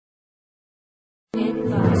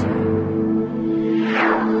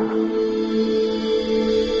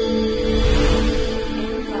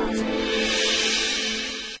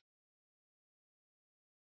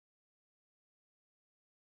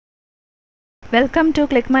Welcome to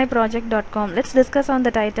clickmyproject.com. Let's discuss on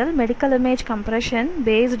the title Medical Image Compression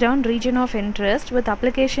based on region of interest with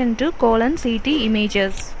application to colon CT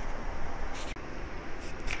images.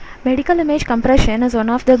 Medical image compression is one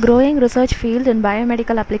of the growing research field in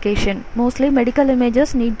biomedical application. Mostly medical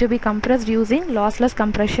images need to be compressed using lossless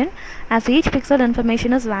compression as each pixel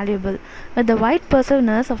information is valuable. With the wide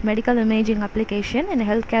pervasiveness of medical imaging application in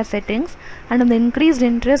healthcare settings and the increased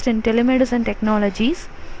interest in telemedicine technologies,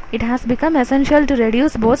 it has become essential to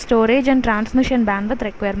reduce both storage and transmission bandwidth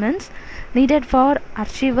requirements needed for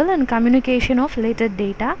archival and communication of related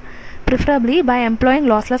data, preferably by employing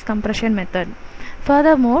lossless compression method.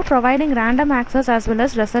 Furthermore, providing random access as well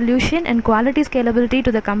as resolution and quality scalability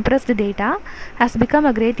to the compressed data has become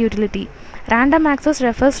a great utility. Random access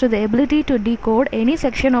refers to the ability to decode any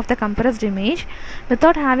section of the compressed image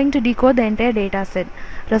without having to decode the entire dataset.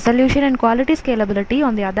 Resolution and quality scalability,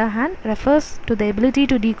 on the other hand, refers to the ability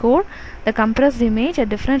to decode the compressed image at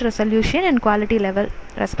different resolution and quality level,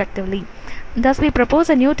 respectively. Thus, we propose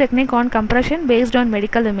a new technique on compression based on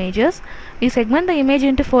medical images. We segment the image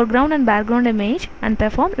into foreground and background image and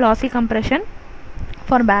perform lossy compression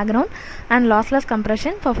for background and lossless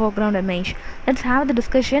compression for foreground image. Let's have the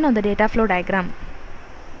discussion on the data flow diagram.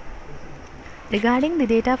 Regarding the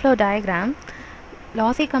data flow diagram,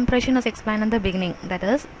 lossy compression is explained in the beginning. That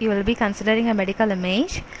is, you will be considering a medical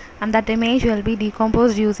image and that image will be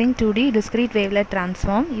decomposed using 2D discrete wavelet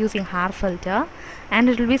transform using Haar filter, and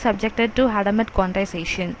it will be subjected to Hadamard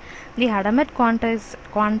quantization. The Hadamard quantized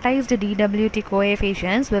DWT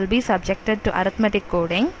coefficients will be subjected to arithmetic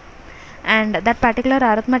coding, and that particular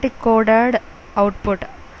arithmetic coded output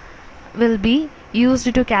will be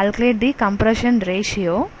used to calculate the compression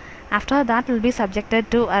ratio. After that will be subjected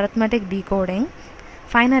to arithmetic decoding.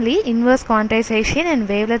 Finally, inverse quantization and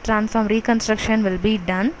wavelet transform reconstruction will be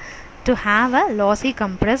done to have a lossy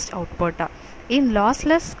compressed output. In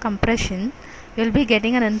lossless compression, you will be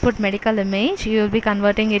getting an input medical image. You will be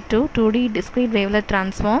converting it to 2D discrete wavelet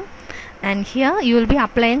transform, and here you will be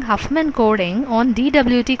applying Huffman coding on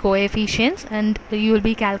DWT coefficients, and you will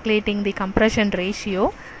be calculating the compression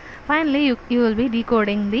ratio. Finally, you will be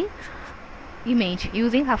decoding the image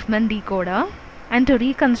using Huffman decoder, and to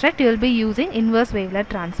reconstruct you will be using inverse wavelet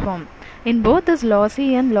transform. In both this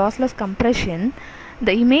lossy and lossless compression,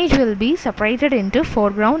 the image will be separated into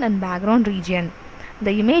foreground and background region.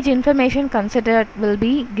 The image information considered will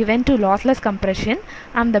be given to lossless compression,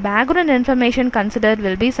 and the background information considered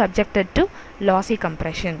will be subjected to lossy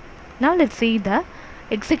compression. Now let's see the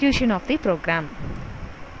execution of the program.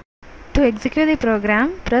 To execute the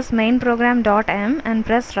program, press main.program.m and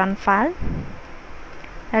press run file.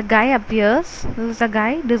 A guide appears. This is a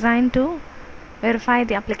guide designed to verify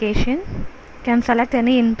the application. You can select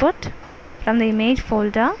any input from the image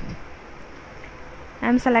folder. I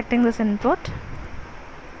am selecting this input.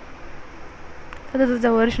 So this is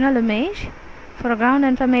the original image. Foreground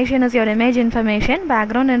information is your image information.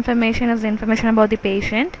 Background information is the information about the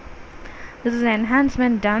patient. This is an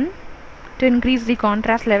enhancement done to increase the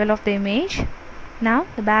contrast level of the image. Now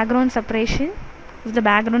the background separation. This is the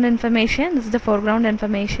background information. This is the foreground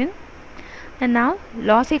information. And now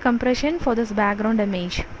lossy compression for this background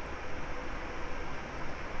image.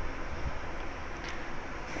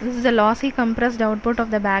 This is the lossy compressed output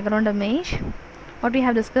of the background image. What we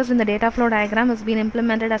have discussed in the data flow diagram has been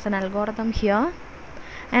implemented as an algorithm here.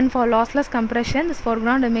 And for lossless compression, this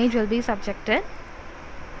foreground image will be subjected,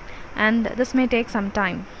 and this may take some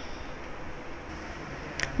time.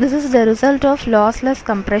 This is the result of lossless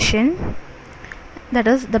compression. That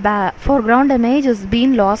is, the foreground image is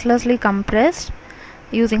being losslessly compressed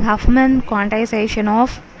using Huffman quantization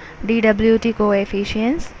of DWT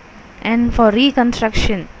coefficients. And for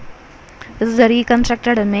reconstruction, this is the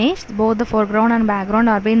reconstructed image. Both the foreground and background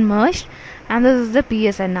are being merged, and this is the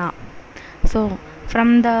PSNR. So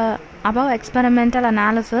from the above experimental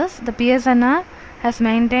analysis, the PSNR has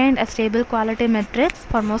maintained a stable quality metrics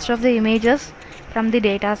for most of the images from the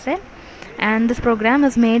dataset, and this program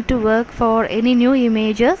is made to work for any new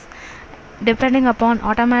images depending upon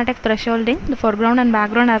automatic thresholding. The foreground and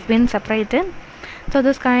background has been separated. So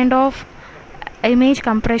this kind of image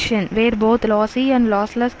compression where both lossy and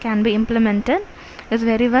lossless can be implemented is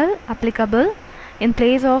very well applicable in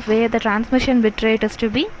place of where the transmission bitrate is to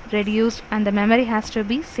be reduced and the memory has to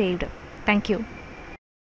be saved. Thank you.